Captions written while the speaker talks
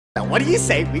Now, what do you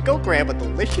say we go grab a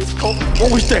delicious cold... What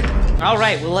was that? All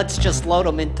right, well, let's just load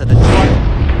him into the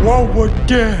truck. What was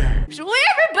that? So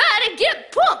everybody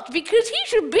get pumped because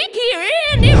he's a big hero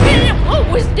and everything.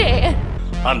 What was that?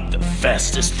 I'm the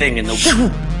fastest thing in the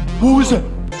world. What was that?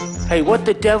 Hey, what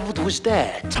the devil was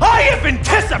that? I have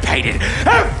anticipated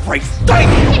everything!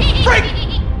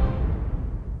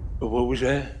 What was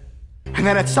that? And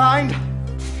then it's signed,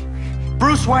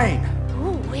 Bruce Wayne.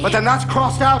 But then that's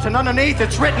crossed out and underneath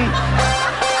it's written,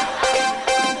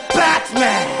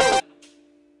 Batman!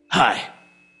 Hi,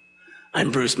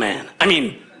 I'm Bruce Man.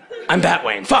 I'm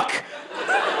Batwayne. Fuck!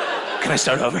 Can I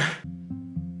start over?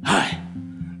 Hi,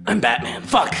 I'm Batman.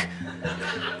 Fuck!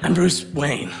 I'm Bruce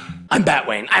Wayne. I'm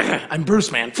Batwayne. I'm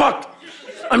Bruce Man. Fuck!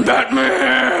 I'm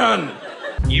Batman!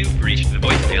 You've reached the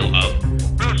voicemail of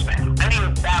Bruce Man.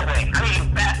 Batwayne.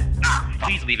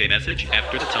 Please leave a message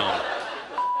after the tone.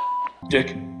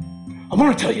 Dick, I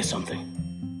want to tell you something.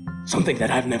 Something that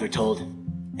I've never told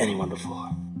anyone before.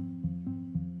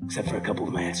 Except for a couple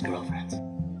of my ex-girlfriends.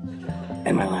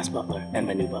 And my last butler, and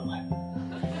my new butler.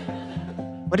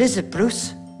 What is it,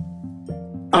 Bruce?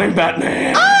 I'm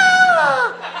Batman!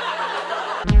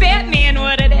 Batman,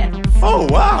 what it is? Oh,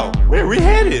 wow. Where are we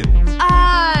headed?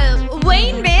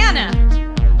 Wayne Manor.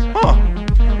 Huh.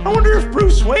 I wonder if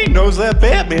Bruce Wayne knows that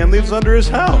Batman lives under his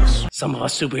house. Some of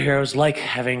us superheroes like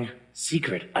having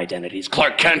secret identities.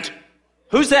 Clark Kent!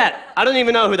 Who's that? I don't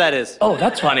even know who that is. Oh,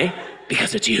 that's funny.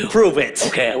 Because it's you. Prove it.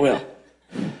 Okay, I will.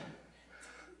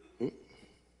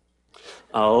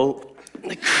 Oh,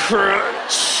 the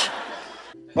crunch.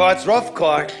 Well, it's rough,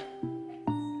 Clark.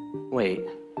 Wait.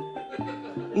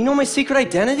 You know my secret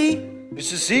identity?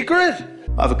 It's a secret?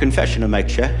 I have a confession to make,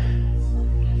 sir.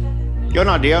 You're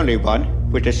not the only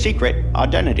one with a secret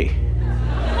identity.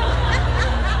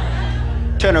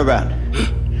 Turn around.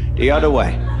 The other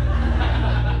way.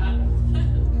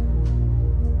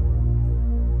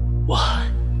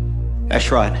 What? That's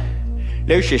right.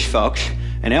 Lucius Fox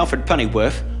and Alfred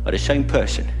Pennyworth are the same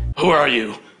person. Who are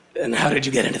you? And how did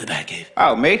you get into the Batcave?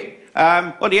 Oh, me?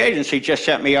 Well, the agency just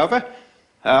sent me over.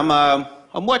 I'm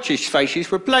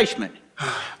What's-His-Face's replacement.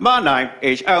 My name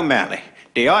is O'Malley,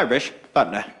 the Irish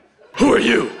butler. Who are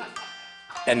you?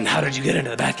 And how did you get into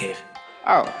the Batcave?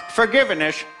 Oh,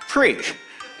 forgiveness, please.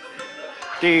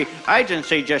 The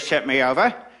agency just sent me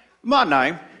over. My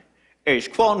name is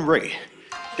Quan Ree,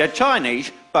 the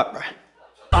Chinese butler.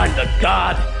 I'm the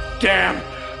goddamn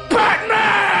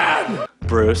Batman!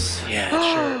 Bruce. Yeah,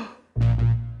 sure.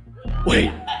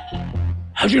 Wait,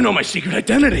 how'd you know my secret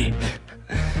identity?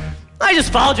 I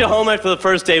just followed you home after the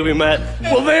first day we met.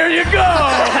 Well, there you go!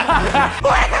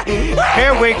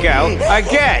 Here we go,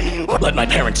 again. Let my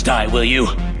parents die, will you?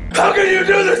 How can you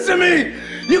do this to me?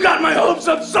 You got my hopes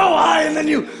up so high and then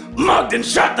you mugged and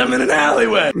shot them in an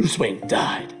alleyway. Bruce Wayne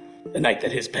died the night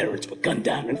that his parents were gunned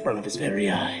down in front of his very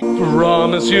eye.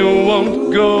 Promise you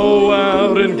won't go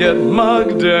out and get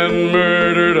mugged and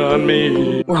murdered on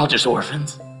me. We're all just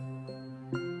orphans.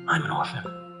 I'm an orphan.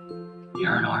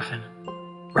 You're an orphan.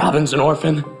 Robin's an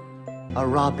orphan. A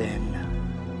robin.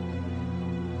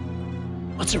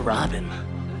 What's a robin?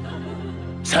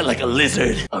 Is that like a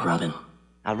lizard? A robin.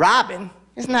 A robin?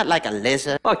 Isn't that like a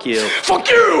lizard? Fuck you. Fuck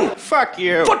you! Fuck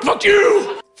you. Fuck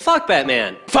you! Fuck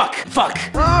Batman. Fuck.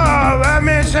 Oh,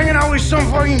 Batman's hanging out with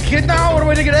some fucking kid now? What do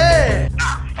we think of that?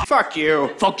 Fuck you.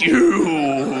 Fuck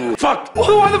you! Fuck!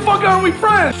 Well, why the fuck aren't we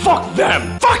friends? Fuck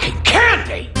them! Fucking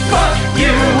candy! Fuck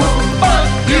you! Fuck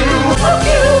you! Fuck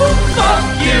you!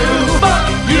 Fuck you! Fuck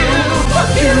you!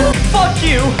 Fuck you! Fuck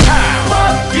you!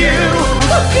 Fuck you!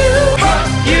 Fuck you!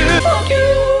 Fuck you! Fuck you!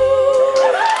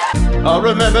 I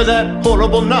remember that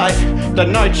horrible night, the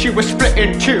night you were split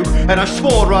in two, and I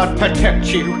swore I'd protect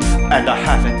you. And I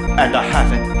haven't, and I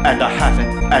haven't, and I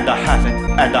haven't, and I haven't,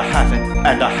 and I haven't,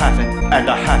 and I haven't, and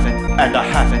I haven't, and I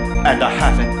haven't, and I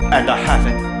haven't, and I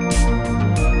haven't.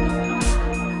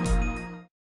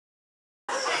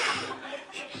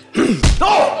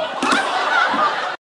 Oh!